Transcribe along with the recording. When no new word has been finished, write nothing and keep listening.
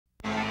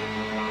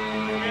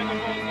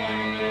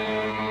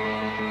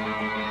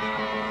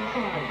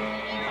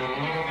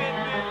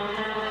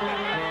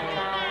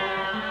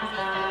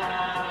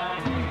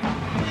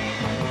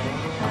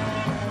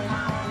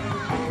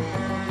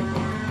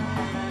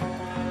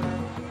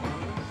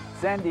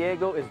San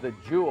Diego is the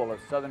jewel of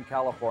Southern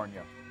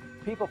California.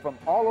 People from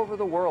all over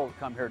the world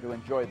come here to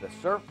enjoy the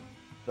surf,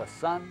 the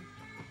sun,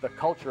 the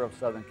culture of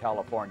Southern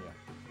California.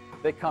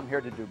 They come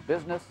here to do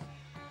business,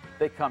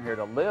 they come here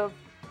to live,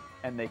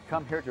 and they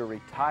come here to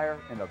retire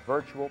in a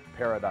virtual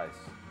paradise.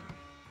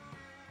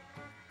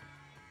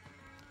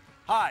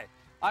 Hi,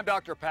 I'm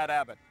Dr. Pat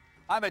Abbott.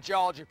 I'm a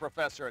geology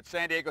professor at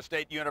San Diego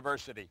State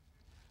University.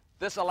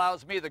 This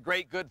allows me the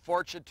great good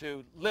fortune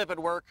to live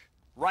and work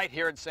right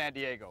here in San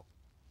Diego.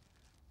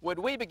 When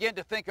we begin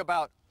to think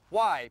about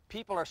why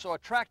people are so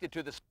attracted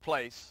to this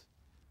place,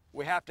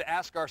 we have to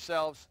ask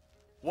ourselves,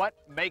 what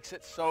makes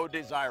it so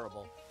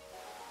desirable?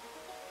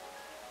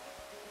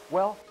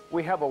 Well,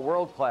 we have a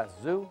world-class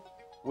zoo,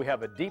 we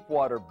have a deep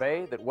water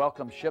bay that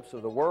welcomes ships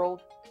of the world,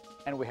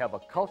 and we have a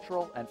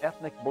cultural and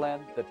ethnic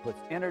blend that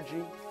puts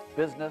energy,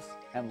 business,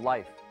 and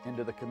life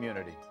into the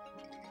community.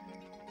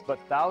 But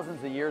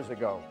thousands of years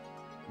ago,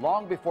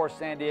 long before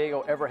San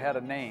Diego ever had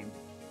a name,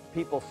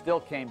 people still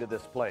came to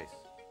this place.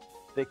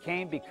 They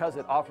came because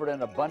it offered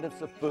an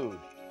abundance of food,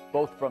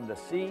 both from the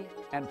sea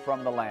and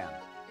from the land.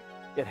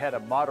 It had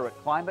a moderate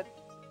climate,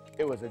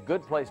 it was a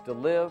good place to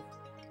live,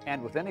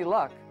 and with any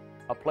luck,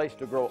 a place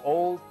to grow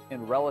old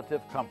in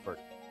relative comfort.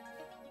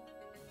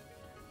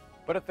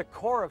 But at the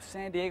core of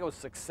San Diego's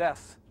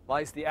success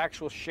lies the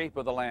actual shape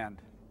of the land.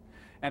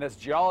 And as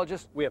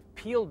geologists, we have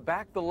peeled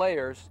back the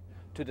layers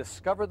to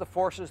discover the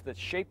forces that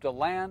shaped a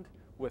land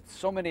with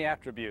so many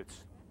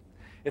attributes.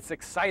 It's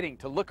exciting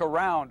to look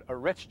around a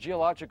rich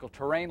geological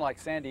terrain like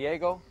San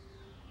Diego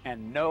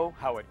and know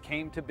how it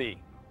came to be.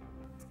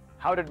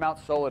 How did Mount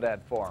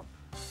Soledad form?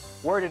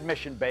 Where did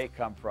Mission Bay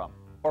come from?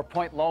 Or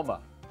Point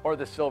Loma? Or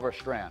the Silver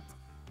Strand?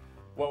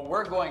 Well,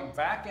 we're going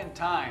back in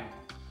time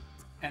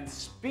and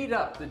speed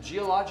up the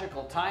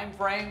geological time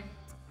frame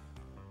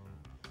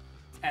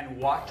and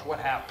watch what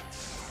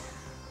happens.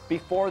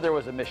 Before there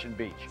was a Mission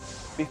Beach,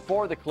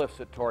 before the cliffs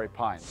at Torrey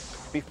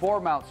Pines, before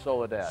Mount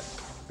Soledad,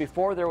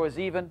 before there was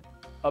even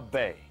a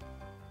bay.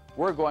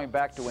 We're going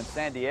back to when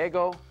San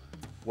Diego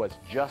was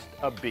just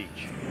a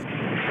beach.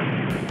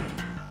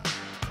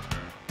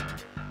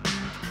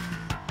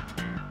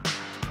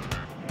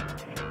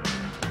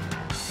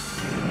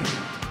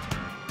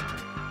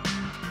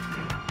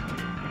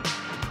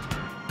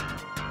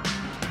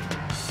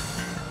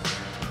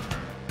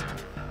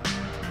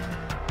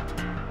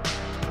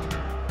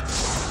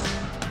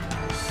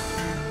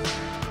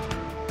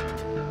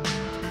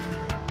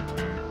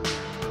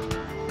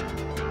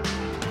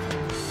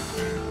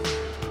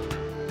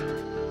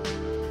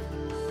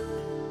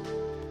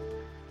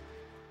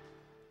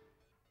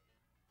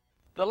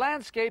 The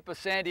landscape of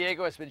San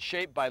Diego has been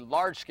shaped by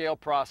large-scale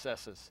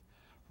processes: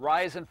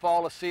 rise and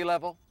fall of sea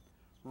level,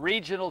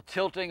 regional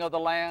tilting of the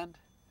land,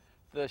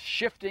 the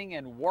shifting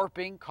and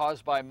warping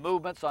caused by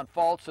movements on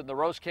faults in the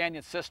Rose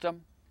Canyon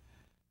system.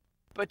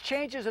 But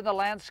changes in the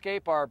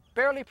landscape are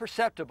barely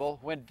perceptible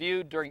when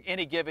viewed during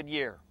any given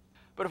year.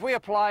 But if we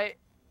apply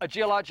a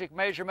geologic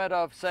measurement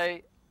of,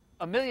 say,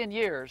 1,000,000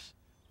 years,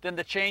 then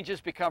the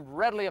changes become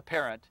readily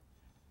apparent,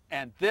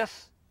 and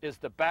this is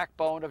the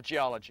backbone of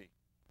geology.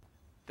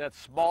 That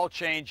small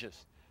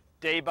changes,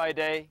 day by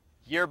day,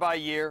 year by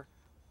year,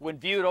 when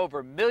viewed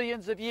over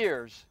millions of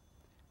years,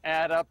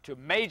 add up to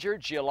major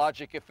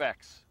geologic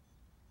effects.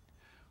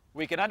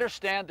 We can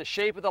understand the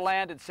shape of the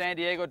land in San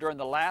Diego during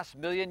the last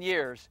 1,000,000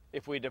 years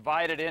if we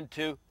divide it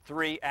into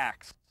 3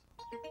 acts.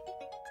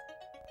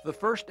 The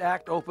first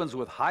act opens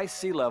with high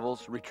sea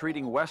levels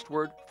retreating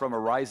westward from a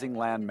rising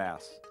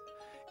landmass.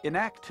 In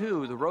Act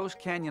 2, the Rose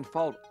Canyon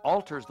Fault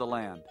alters the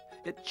land.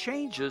 It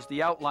changes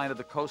the outline of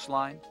the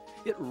coastline.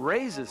 It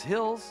raises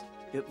hills,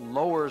 it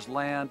lowers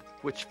land,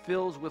 which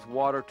fills with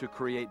water to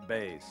create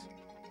bays.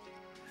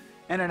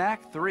 And in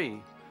Act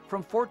 3,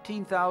 from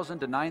 14,000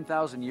 to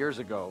 9,000 years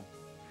ago,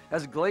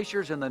 as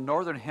glaciers in the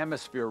northern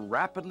hemisphere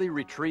rapidly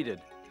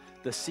retreated,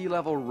 the sea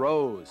level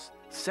rose,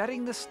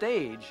 setting the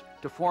stage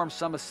to form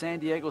some of San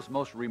Diego's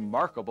most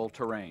remarkable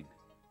terrain.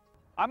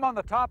 I'm on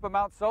the top of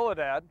Mount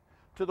Soledad.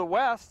 To the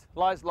west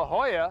lies La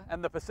Jolla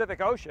and the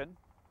Pacific Ocean.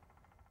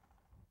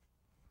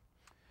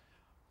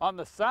 On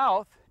the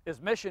south is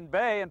Mission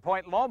Bay and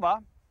Point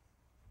Loma.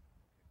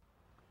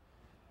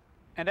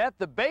 And at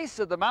the base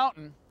of the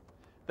mountain,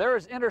 there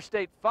is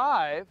Interstate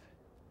 5,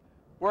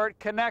 where it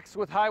connects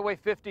with Highway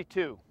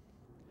 52.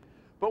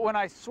 But when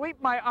I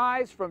sweep my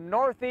eyes from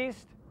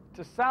northeast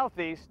to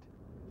southeast,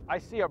 I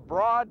see a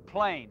broad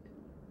plain,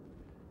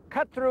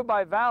 cut through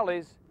by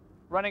valleys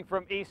running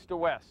from east to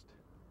west.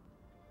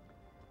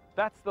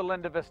 That's the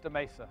Linda Vista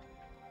Mesa.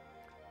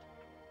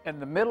 In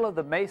the middle of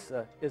the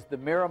mesa is the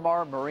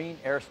Miramar Marine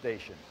Air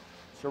Station,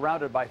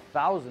 surrounded by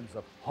thousands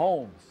of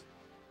homes,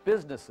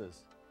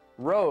 businesses,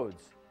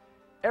 roads,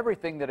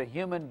 everything that a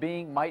human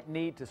being might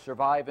need to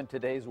survive in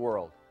today's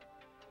world.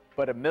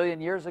 But 1,000,000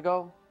 years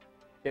ago,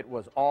 it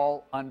was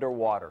all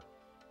underwater.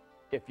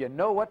 If you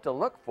know what to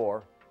look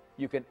for,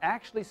 you can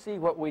actually see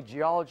what we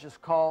geologists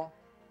call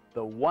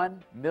the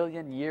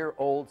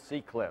 1,000,000-year-old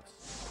sea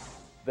cliffs.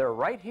 They're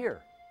right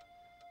here.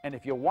 And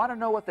if you want to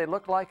know what they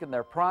look like in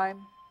their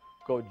prime,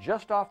 go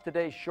just off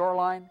today's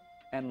shoreline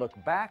and look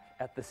back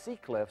at the sea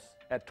cliffs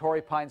at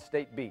Torrey Pines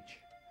State Beach.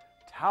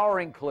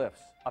 Towering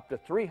cliffs up to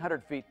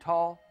 300 feet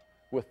tall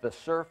with the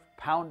surf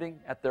pounding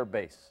at their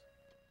base.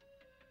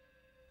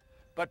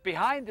 But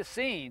behind the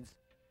scenes,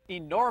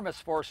 enormous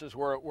forces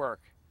were at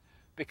work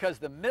because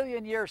the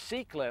million-year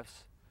sea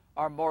cliffs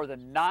are more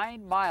than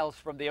 9 miles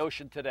from the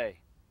ocean today.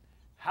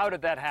 How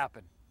did that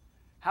happen?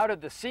 How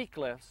did the sea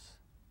cliffs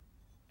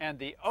and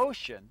the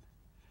ocean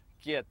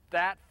get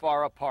that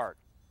far apart?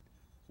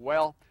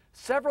 Well,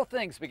 several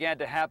things began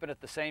to happen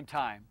at the same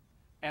time.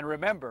 And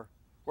remember,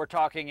 we're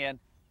talking in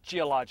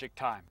geologic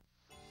time.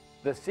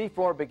 The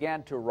seafloor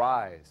began to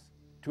rise,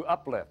 to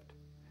uplift.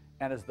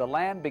 And as the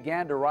land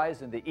began to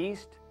rise in the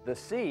east, the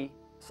sea,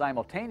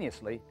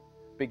 simultaneously,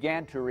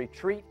 began to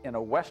retreat in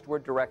a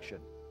westward direction.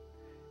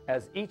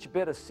 As each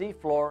bit of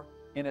seafloor,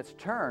 in its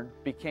turn,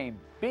 became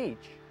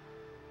beach,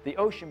 the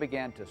ocean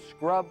began to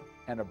scrub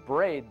and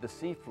abrade the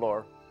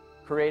seafloor,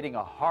 creating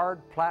a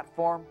hard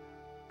platform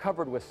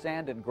covered with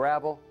sand and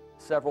gravel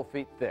several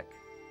feet thick.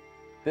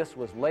 This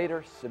was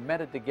later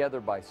cemented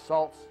together by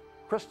salts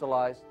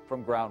crystallized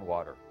from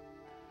groundwater.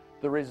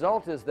 The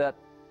result is that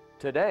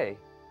today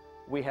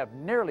we have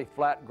nearly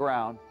flat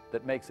ground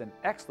that makes an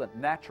excellent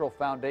natural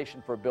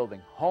foundation for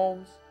building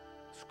homes,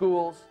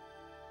 schools,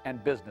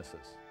 and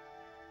businesses.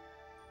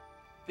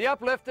 The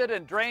uplifted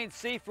and drained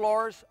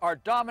seafloors are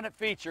dominant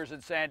features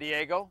in San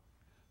Diego,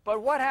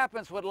 but what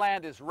happens when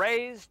land is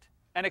raised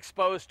and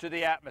exposed to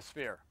the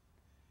atmosphere?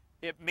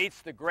 It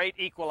meets the great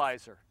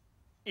equalizer,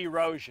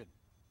 erosion.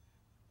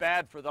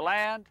 Bad for the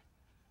land,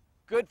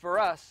 good for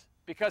us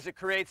because it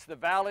creates the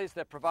valleys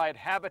that provide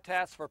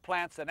habitats for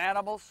plants and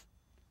animals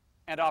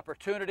and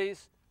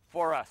opportunities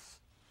for us.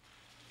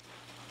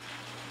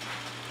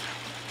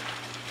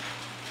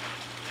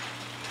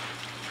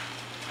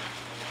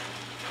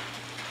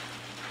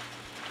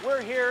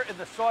 We're here in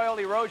the Soil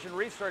Erosion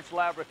Research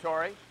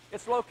Laboratory.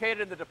 It's located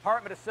in the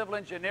Department of Civil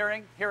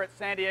Engineering here at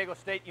San Diego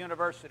State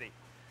University.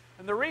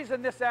 And the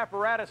reason this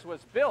apparatus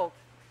was built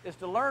is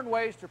to learn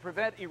ways to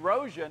prevent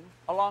erosion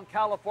along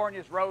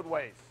California's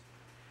roadways.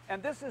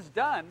 And this is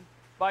done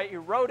by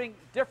eroding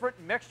different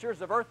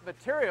mixtures of earth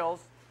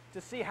materials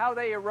to see how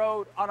they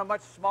erode on a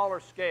much smaller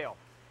scale.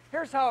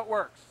 Here's how it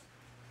works.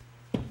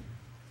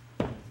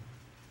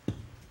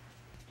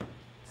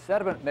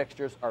 Sediment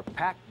mixtures are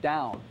packed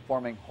down,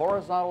 forming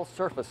horizontal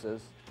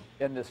surfaces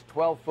in this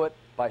 12-foot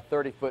by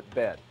 30-foot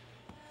bed.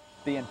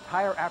 The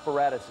entire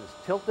apparatus is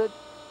tilted,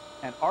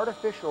 and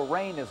artificial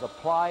rain is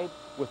applied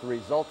with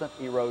resultant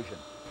erosion.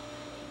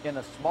 In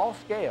a small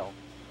scale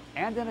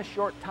and in a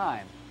short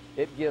time,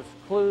 it gives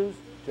clues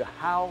to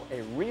how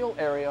a real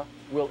area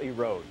will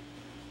erode.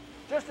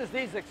 Just as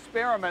these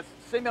experiments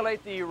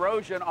simulate the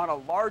erosion on a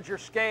larger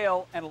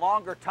scale and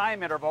longer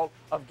time interval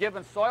of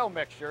given soil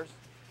mixtures,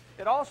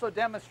 it also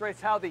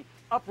demonstrates how the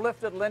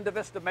uplifted Linda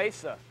Vista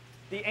Mesa,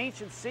 the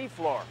ancient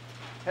seafloor,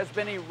 has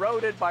been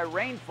eroded by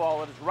rainfall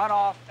that has run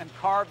off and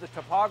carved the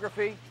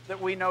topography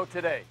that we know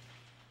today.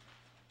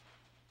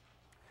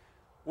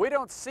 We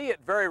don't see it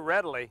very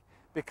readily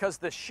because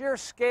the sheer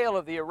scale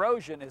of the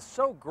erosion is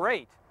so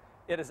great,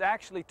 it has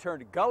actually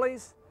turned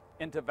gullies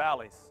into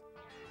valleys.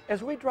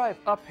 As we drive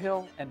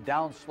uphill and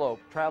downslope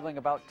traveling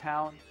about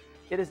town,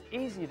 it is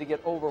easy to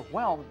get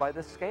overwhelmed by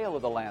the scale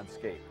of the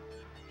landscape.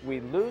 We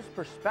lose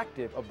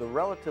perspective of the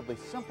relatively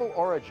simple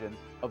origin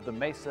of the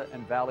mesa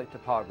and valley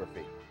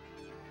topography.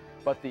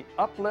 But the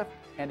uplift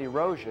and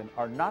erosion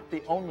are not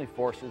the only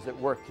forces at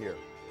work here.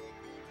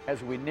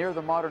 As we near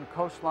the modern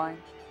coastline,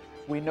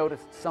 we notice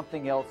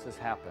something else has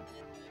happened.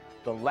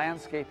 The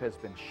landscape has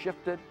been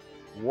shifted,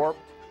 warped,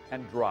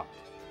 and dropped.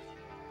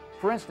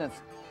 For instance,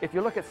 if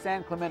you look at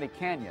San Clemente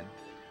Canyon,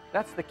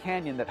 that's the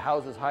canyon that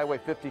houses Highway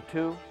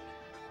 52,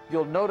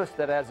 you'll notice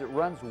that as it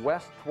runs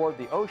west toward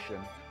the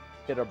ocean,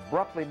 it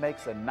abruptly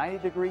makes a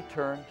 90-degree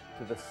turn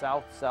to the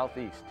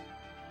south-southeast.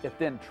 It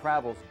then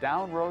travels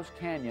down Rose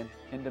Canyon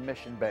into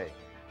Mission Bay.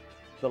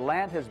 The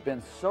land has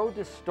been so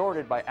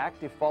distorted by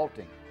active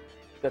faulting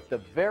that the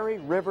very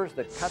rivers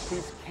that cut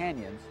these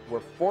canyons were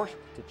forced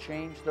to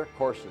change their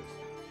courses.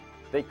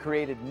 They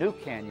created new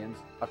canyons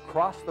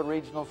across the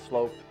regional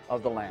slope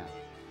of the land.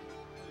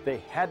 They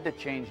had to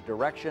change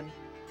direction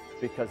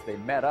because they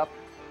met up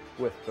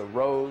with the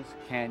Rose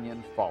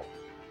Canyon Fault.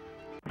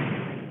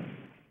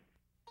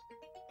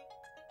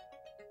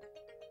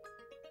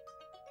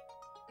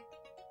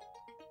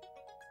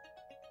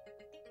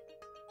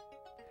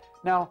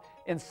 Now,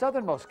 in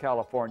southernmost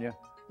California,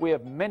 we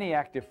have many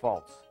active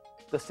faults.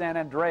 The San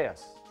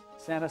Andreas,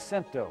 San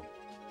Jacinto,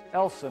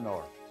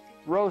 Elsinore,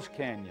 Rose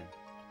Canyon,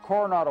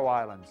 Coronado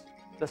Islands,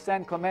 the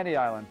San Clemente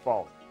Island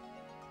Fault.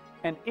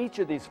 And each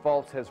of these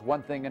faults has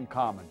one thing in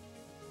common.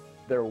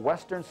 Their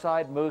western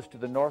side moves to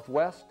the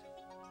northwest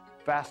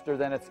faster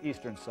than its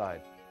eastern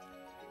side.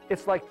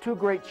 It's like two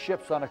great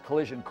ships on a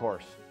collision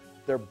course.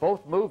 They're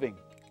both moving,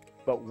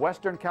 but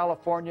Western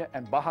California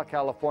and Baja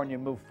California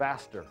move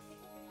faster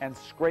and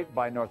scrape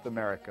by North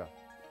America.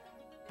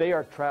 They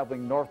are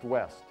traveling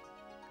northwest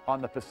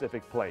on the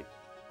Pacific Plate.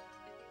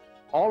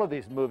 All of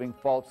these moving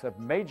faults have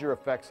major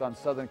effects on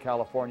Southern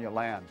California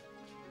land.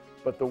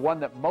 but the one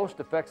that most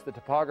affects the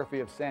topography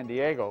of San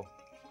Diego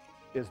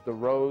is the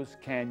Rose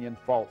Canyon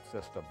Fault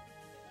System.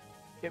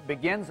 It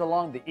begins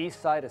along the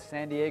east side of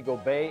San Diego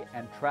Bay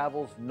and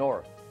travels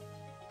north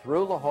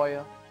through La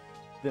Jolla,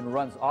 then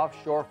runs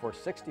offshore for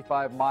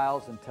 65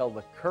 miles until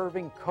the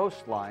curving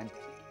coastline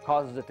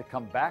causes it to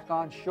come back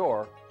on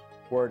shore,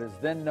 where it is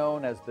then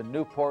known as the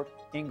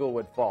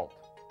Newport-Inglewood Fault.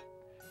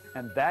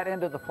 And that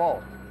end of the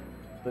fault,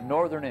 the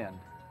northern end,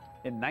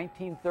 in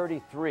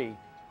 1933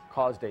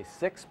 caused a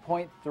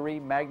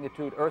 6.3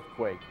 magnitude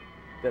earthquake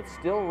that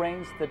still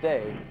reigns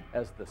today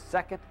as the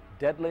second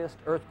deadliest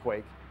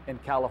earthquake in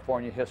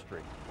California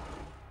history.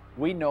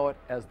 We know it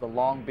as the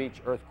Long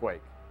Beach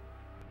earthquake.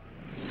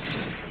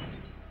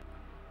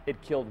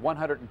 It killed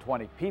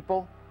 120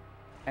 people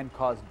and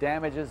caused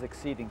damages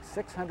exceeding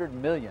 $600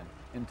 million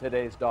in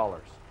today's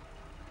dollars.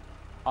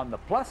 On the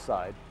plus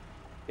side,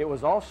 it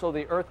was also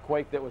the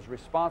earthquake that was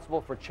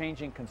responsible for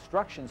changing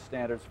construction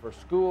standards for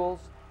schools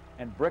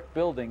and brick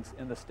buildings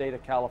in the state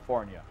of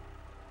California.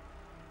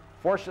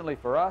 Fortunately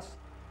for us,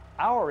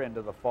 our end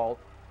of the fault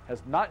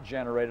has not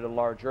generated a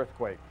large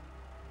earthquake,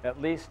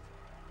 at least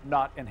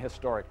not in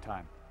historic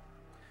time.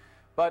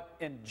 But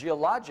in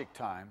geologic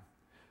time,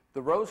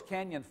 the Rose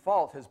Canyon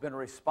Fault has been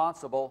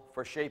responsible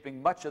for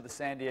shaping much of the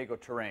San Diego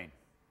terrain,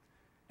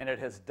 and it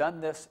has done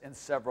this in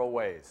several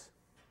ways.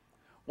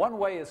 One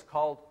way is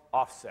called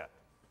offset.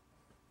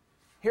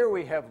 Here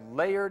we have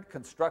layered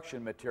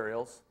construction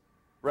materials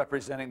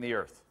representing the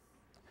earth.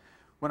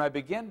 When I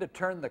begin to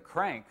turn the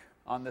crank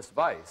on this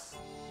vise,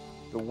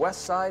 the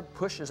west side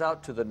pushes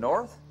out to the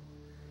north.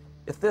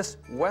 If this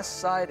west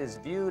side is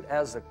viewed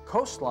as a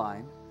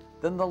coastline,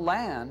 then the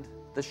land,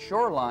 the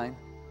shoreline,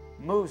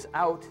 moves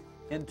out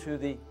into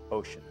the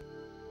ocean.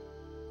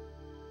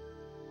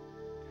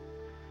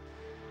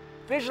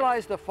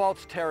 Visualize the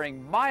faults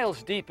tearing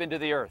miles deep into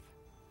the earth.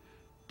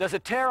 Does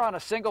it tear on a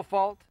single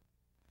fault?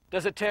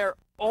 Does it tear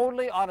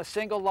only on a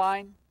single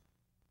line?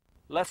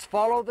 Let's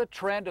follow the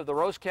trend of the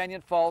Rose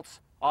Canyon Faults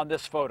on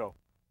this photo.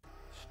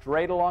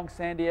 Straight along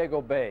San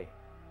Diego Bay,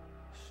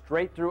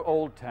 straight through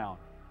Old Town,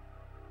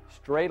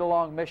 straight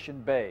along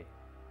Mission Bay,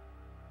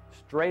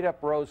 straight up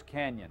Rose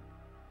Canyon.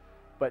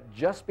 But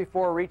just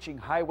before reaching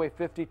Highway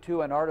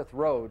 52 and Ardith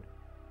Road,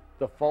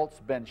 the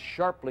faults bend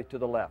sharply to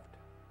the left.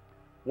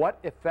 What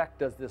effect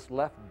does this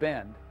left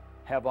bend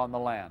have on the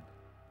land?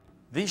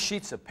 These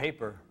sheets of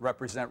paper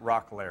represent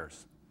rock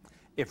layers.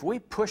 If we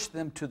push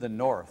them to the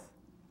north,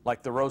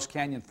 like the Rose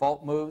Canyon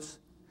Fault moves,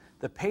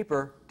 the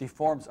paper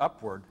deforms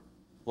upward,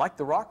 like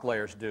the rock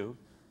layers do,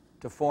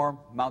 to form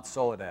Mount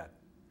Soledad.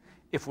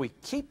 If we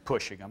keep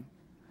pushing them,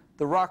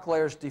 the rock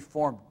layers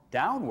deform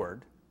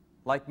downward,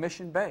 like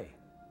Mission Bay,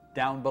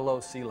 down below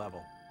sea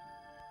level.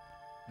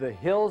 The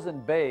hills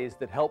and bays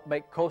that help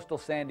make coastal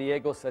San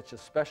Diego such a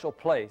special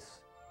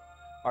place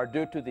are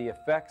due to the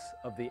effects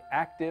of the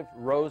active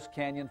Rose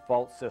Canyon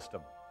Fault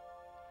system.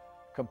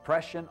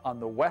 Compression on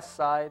the west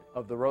side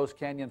of the Rose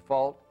Canyon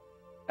Fault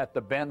at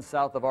the bend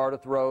south of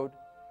Ardith Road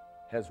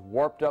has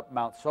warped up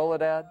Mount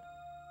Soledad,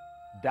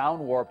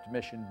 down-warped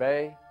Mission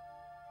Bay,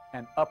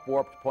 and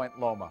up-warped Point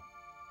Loma.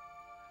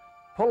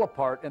 Pull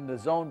apart in the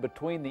zone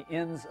between the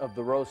ends of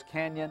the Rose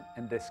Canyon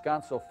and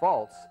Descanso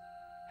Faults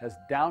has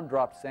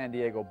down-dropped San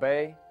Diego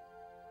Bay,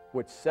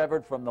 which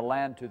severed from the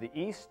land to the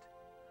east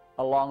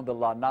along the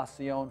La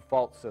Nacion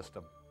Fault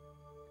system.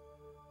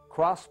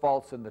 Cross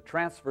faults in the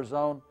transfer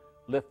zone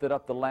lifted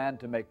up the land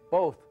to make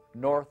both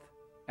North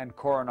and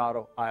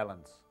Coronado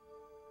Islands.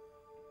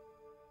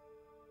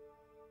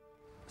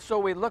 So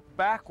we look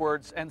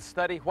backwards and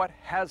study what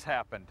has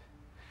happened.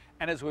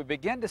 And as we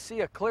begin to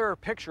see a clearer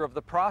picture of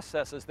the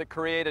processes that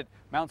created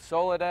Mount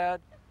Soledad,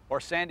 or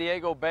San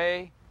Diego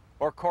Bay,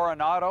 or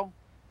Coronado,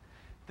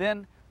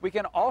 then we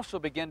can also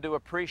begin to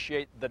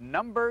appreciate the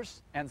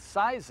numbers and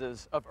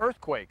sizes of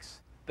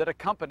earthquakes that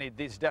accompanied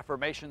these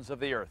deformations of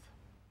the earth.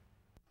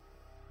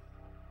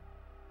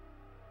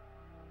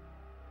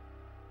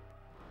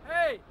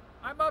 Hey,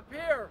 I'm up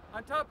here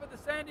on top of the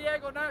San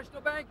Diego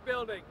National Bank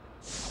building.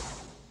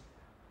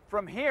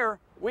 From here,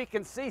 we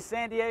can see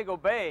San Diego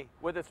Bay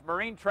with its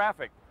marine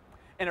traffic,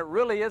 and it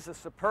really is a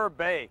superb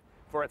bay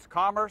for its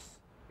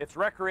commerce, its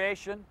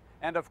recreation,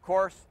 and of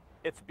course,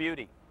 its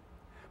beauty.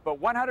 But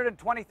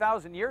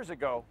 120,000 years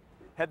ago,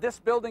 had this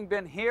building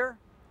been here,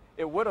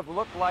 it would have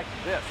looked like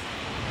this.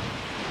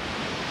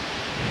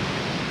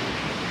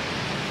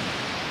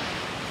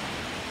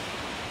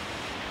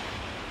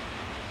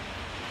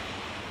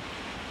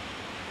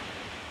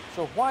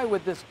 So why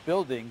would this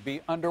building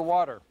be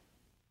underwater?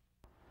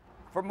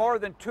 For more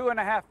than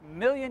 2.5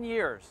 million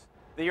years,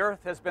 the Earth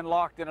has been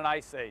locked in an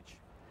ice age.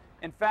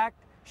 In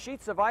fact,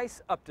 sheets of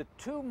ice up to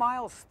 2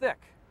 miles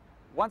thick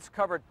once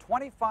covered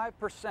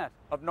 25%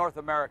 of North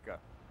America.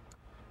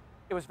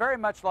 It was very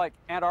much like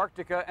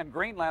Antarctica and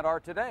Greenland are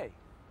today.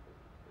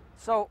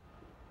 So,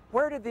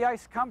 where did the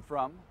ice come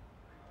from,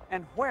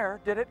 and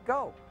where did it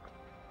go?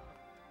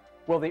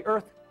 Well, the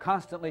Earth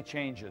constantly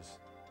changes.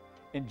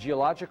 In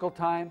geological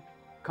time,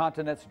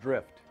 continents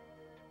drift.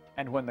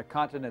 And when the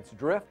continents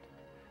drift,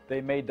 they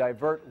may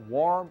divert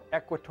warm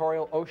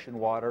equatorial ocean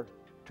water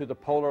to the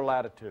polar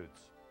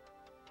latitudes.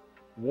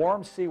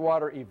 Warm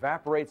seawater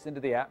evaporates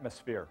into the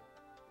atmosphere.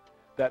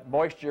 That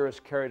moisture is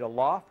carried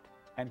aloft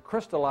and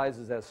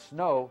crystallizes as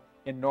snow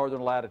in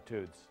northern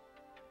latitudes.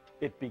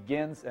 It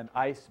begins an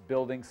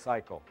ice-building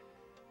cycle.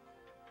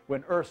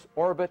 When Earth's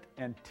orbit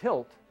and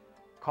tilt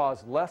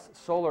cause less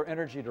solar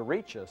energy to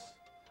reach us,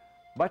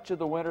 much of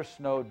the winter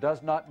snow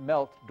does not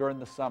melt during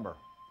the summer.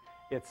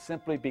 It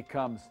simply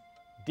becomes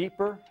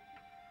deeper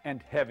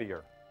and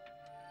heavier.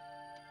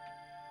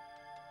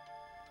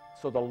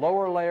 So the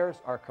lower layers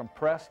are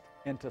compressed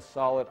into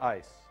solid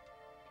ice.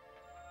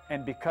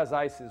 And because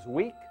ice is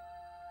weak,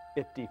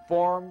 it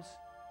deforms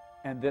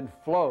and then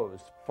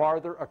flows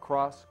farther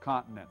across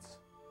continents.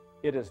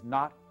 It is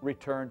not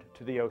returned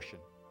to the ocean.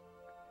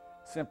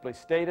 Simply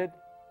stated,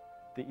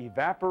 the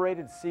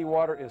evaporated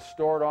seawater is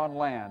stored on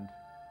land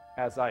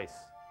as ice,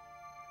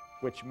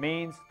 which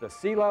means the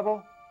sea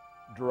level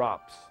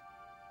drops.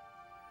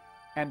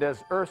 And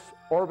as Earth's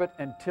orbit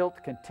and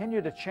tilt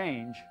continue to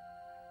change,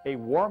 a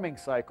warming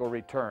cycle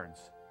returns.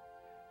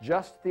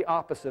 Just the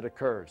opposite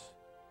occurs.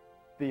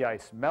 The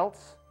ice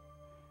melts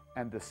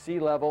and the sea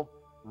level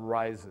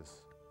rises.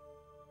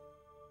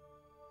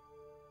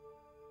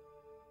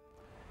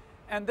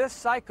 And this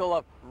cycle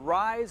of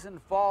rise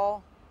and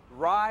fall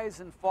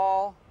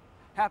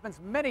happens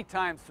many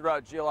times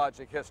throughout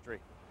geologic history.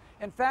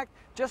 In fact,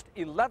 just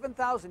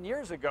 11,000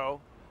 years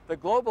ago, the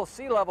global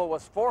sea level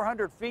was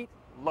 400 feet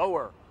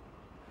lower.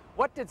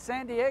 What did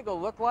San Diego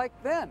look like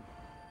then?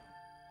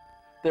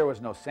 There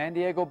was no San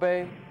Diego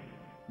Bay,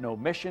 no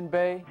Mission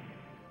Bay,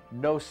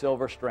 no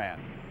Silver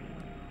Strand.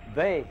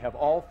 They have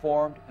all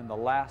formed in the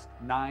last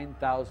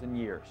 9,000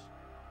 years.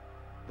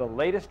 The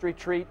latest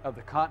retreat of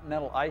the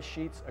continental ice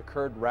sheets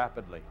occurred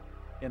rapidly,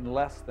 in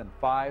less than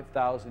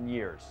 5,000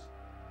 years.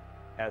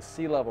 As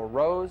sea level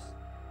rose,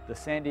 the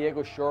San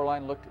Diego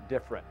shoreline looked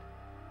different.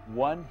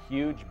 One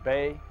huge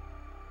bay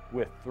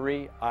with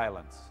 3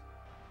 islands.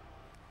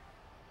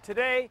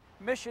 Today,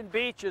 Mission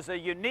Beach is a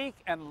unique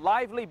and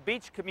lively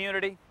beach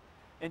community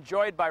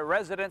enjoyed by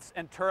residents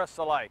and tourists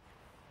alike.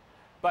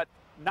 But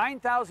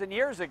 9,000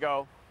 years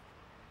ago,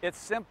 it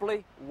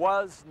simply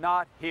was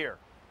not here.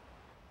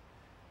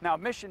 Now,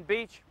 Mission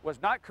Beach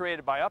was not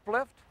created by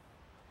uplift,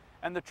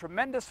 and the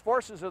tremendous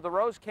forces of the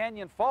Rose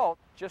Canyon Fault,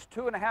 just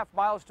 2.5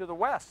 miles to the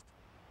west,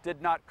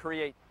 did not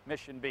create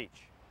Mission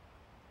Beach.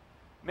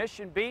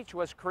 Mission Beach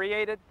was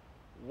created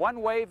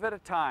one wave at a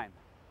time,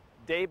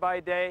 day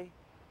by day,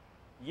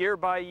 year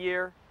by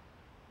year,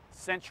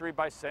 century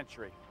by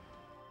century.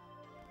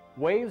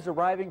 Waves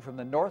arriving from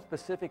the North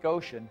Pacific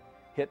Ocean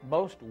hit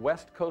most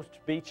West Coast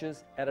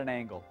beaches at an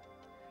angle.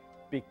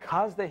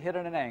 Because they hit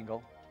at an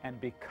angle,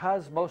 and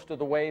because most of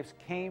the waves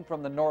came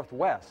from the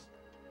northwest,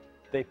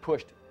 they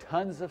pushed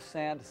tons of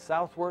sand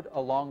southward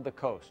along the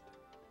coast.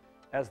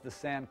 As the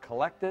sand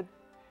collected,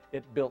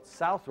 it built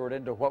southward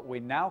into what we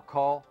now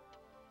call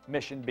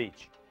Mission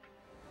Beach.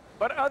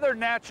 But other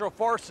natural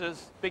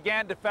forces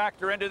began to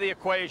factor into the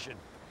equation,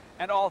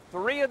 and all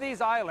 3 of these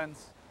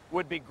islands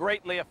would be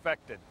greatly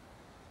affected.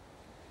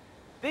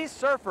 These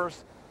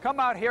surfers come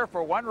out here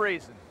for one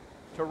reason: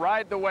 to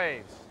ride the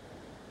waves.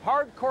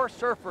 Hardcore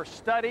surfers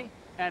study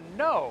and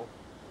know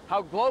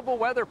how global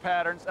weather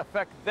patterns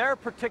affect their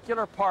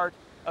particular part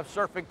of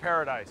surfing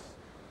paradise.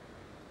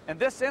 In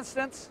this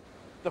instance,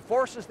 the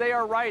forces they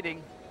are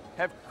riding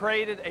have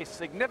created a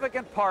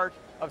significant part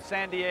of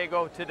San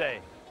Diego today.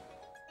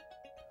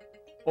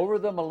 Over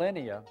the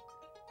millennia,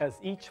 as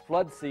each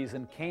flood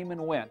season came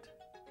and went,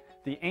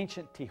 the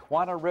ancient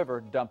Tijuana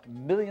River dumped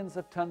millions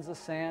of tons of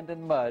sand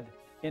and mud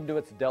into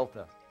its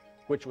delta,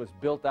 which was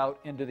built out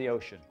into the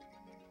ocean.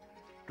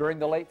 During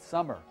the late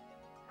summer,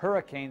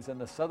 hurricanes in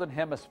the southern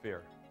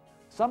hemisphere,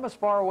 some as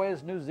far away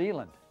as New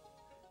Zealand,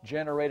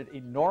 generated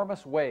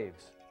enormous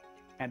waves,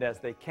 and as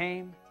they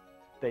came,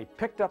 they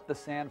picked up the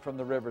sand from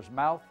the river's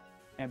mouth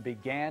and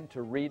began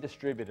to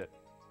redistribute it.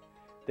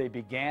 They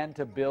began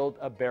to build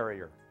a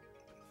barrier.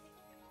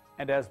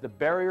 And as the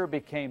barrier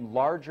became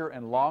larger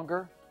and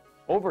longer,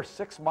 over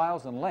 6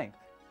 miles in length,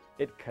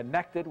 it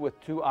connected with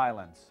 2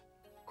 islands,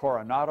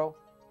 Coronado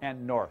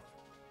and North,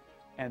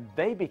 and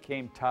they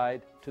became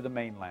tied to the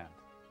mainland.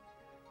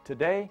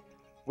 Today,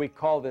 we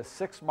call this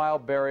 6-mile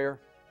barrier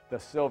the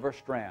Silver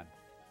Strand.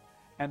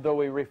 And though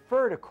we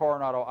refer to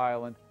Coronado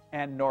Island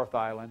and North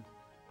Island,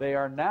 they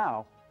are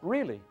now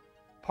really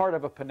part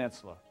of a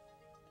peninsula.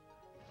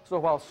 So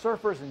while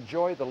surfers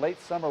enjoy the late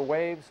summer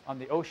waves on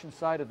the ocean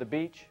side of the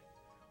beach,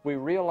 we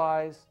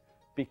realize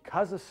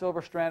because of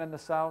Silver Strand in the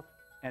south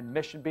and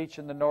Mission Beach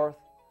in the north,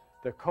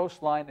 the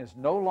coastline is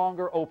no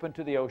longer open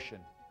to the ocean.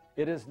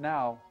 It is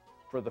now,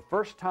 for the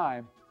first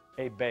time,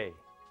 a bay.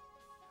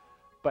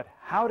 But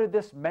how did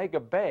this mega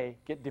bay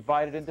get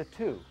divided into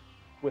 2,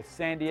 with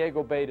San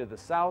Diego Bay to the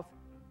south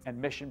and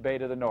Mission Bay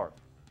to the north?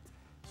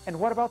 And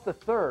what about the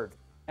third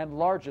and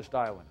largest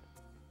island?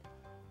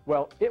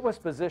 Well, it was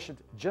positioned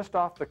just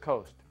off the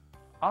coast,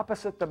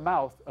 opposite the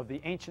mouth of the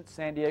ancient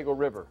San Diego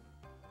River.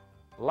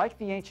 Like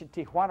the ancient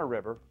Tijuana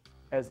River,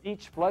 as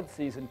each flood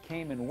season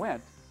came and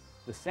went,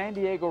 the San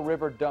Diego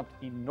River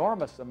dumped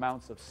enormous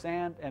amounts of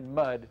sand and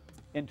mud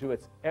into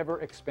its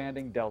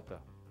ever-expanding delta.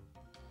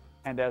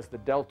 And as the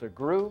delta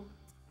grew,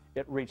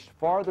 it reached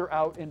farther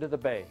out into the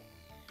bay.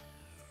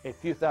 A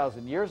few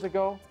thousand years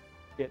ago,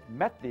 it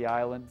met the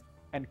island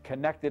and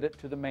connected it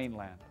to the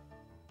mainland,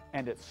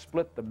 and it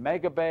split the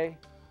mega bay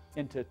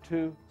into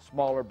two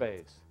smaller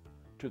bays.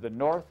 To the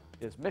north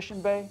is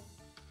Mission Bay,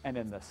 and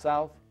in the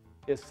south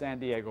is San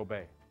Diego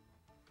Bay.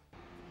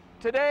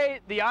 Today,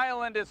 the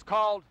island is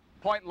called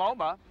Point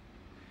Loma,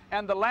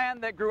 and the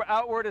land that grew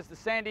outward as the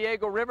San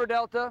Diego River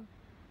Delta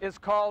is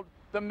called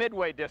the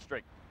Midway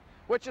District,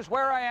 which is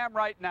where I am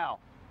right now.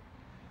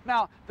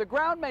 Now, the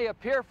ground may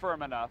appear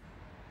firm enough,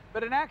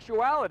 but in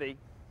actuality,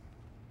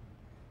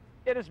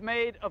 it is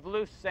made of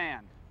loose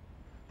sand.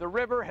 The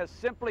river has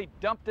simply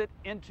dumped it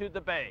into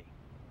the bay.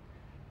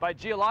 By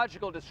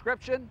geological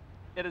description,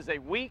 it is a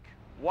weak,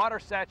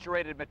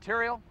 water-saturated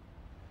material,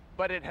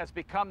 but it has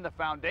become the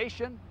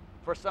foundation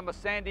for some of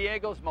San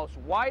Diego's most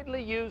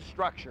widely used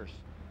structures.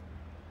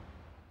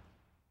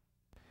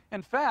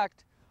 In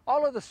fact,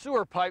 all of the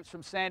sewer pipes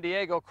from San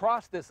Diego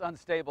cross this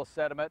unstable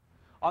sediment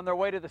on their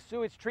way to the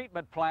sewage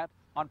treatment plant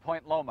on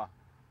Point Loma.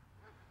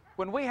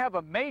 When we have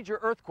a major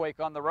earthquake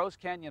on the Rose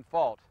Canyon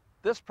Fault,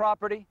 this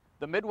property,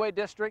 the Midway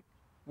District,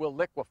 will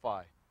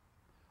liquefy.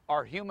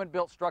 Our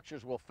human-built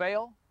structures will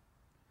fail,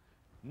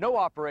 no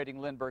operating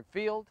Lindbergh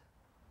Field,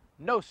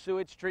 no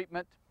sewage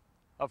treatment,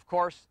 of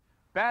course,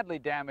 badly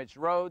damaged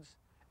roads,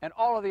 and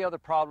all of the other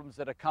problems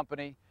that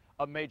accompany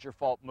a major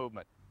fault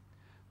movement.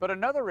 But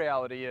another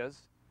reality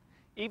is,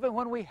 even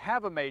when we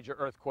have a major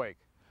earthquake,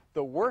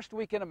 the worst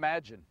we can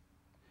imagine,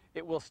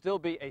 it will still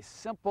be a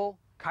simple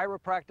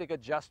chiropractic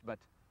adjustment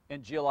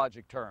in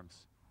geologic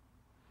terms.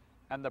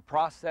 And the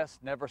process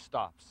never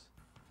stops.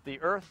 The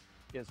Earth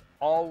is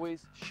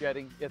always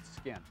shedding its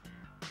skin.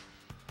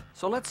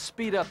 So let's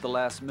speed up the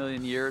last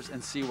million years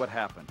and see what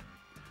happened.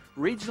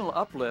 Regional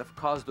uplift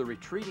caused the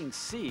retreating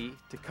sea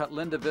to cut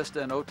Linda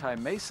Vista and Otay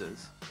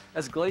mesas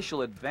as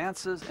glacial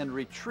advances and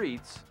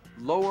retreats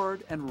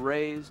lowered and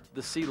raised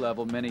the sea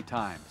level many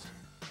times.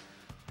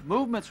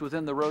 Movements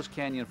within the Rose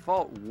Canyon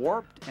Fault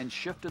warped and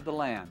shifted the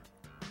land,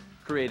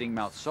 creating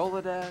Mount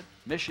Soledad,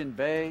 Mission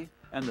Bay,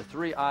 and the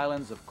three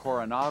islands of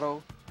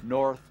Coronado,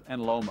 North,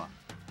 and Loma.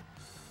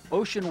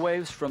 Ocean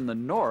waves from the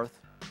north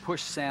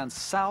pushed sand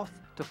south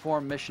to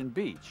form Mission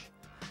Beach,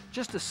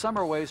 just as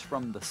summer waves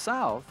from the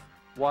south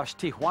washed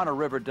Tijuana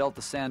River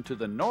Delta sand to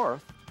the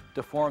north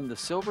to form the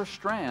Silver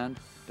Strand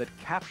that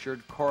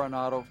captured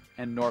Coronado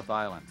and North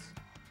Islands.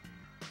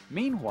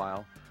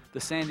 Meanwhile, the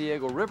San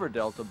Diego River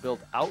Delta built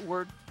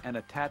outward and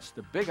attached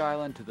the Big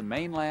Island to the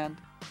mainland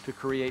to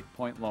create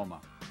Point Loma.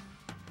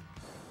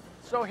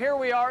 So here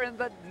we are in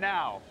the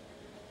now,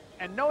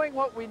 and knowing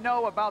what we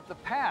know about the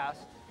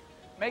past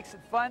makes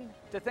it fun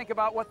to think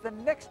about what the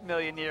next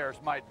million years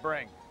might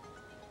bring.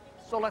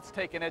 So let's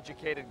take an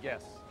educated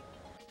guess.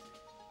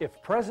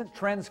 If present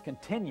trends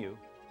continue,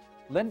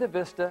 Linda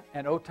Vista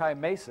and Otay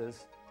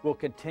mesas will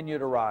continue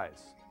to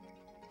rise.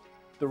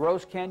 The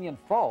Rose Canyon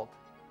Fault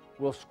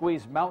will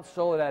squeeze Mount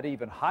Soledad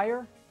even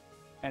higher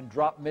and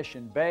drop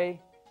Mission Bay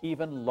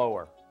even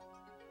lower.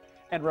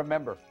 And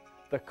remember,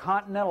 the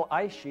continental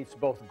ice sheets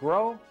both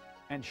grow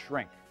and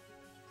shrink.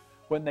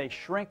 When they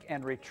shrink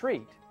and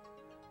retreat,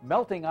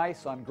 melting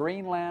ice on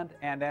Greenland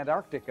and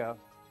Antarctica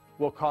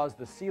will cause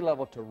the sea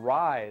level to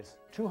rise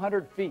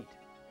 200 feet,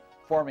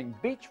 forming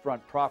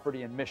beachfront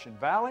property in Mission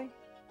Valley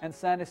and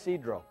San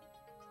Isidro.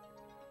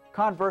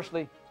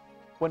 Conversely,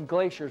 when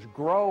glaciers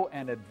grow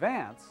and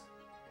advance,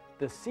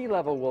 the sea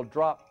level will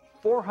drop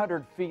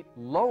 400 feet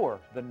lower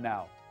than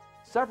now,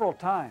 several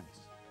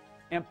times,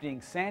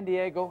 emptying San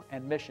Diego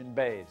and Mission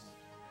Bays,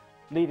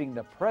 leaving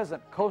the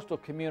present coastal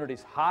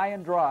communities high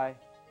and dry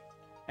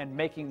and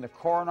making the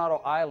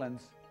Coronado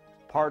Islands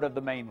part of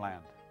the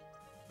mainland.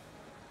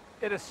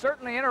 It is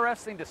certainly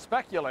interesting to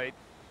speculate,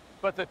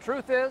 but the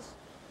truth is,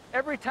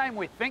 every time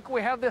we think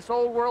we have this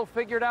old world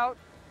figured out,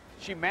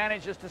 she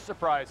manages to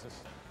surprise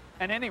us.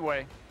 And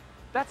anyway,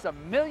 that's a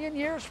million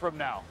years from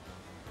now.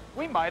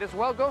 We might as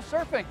well go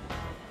surfing.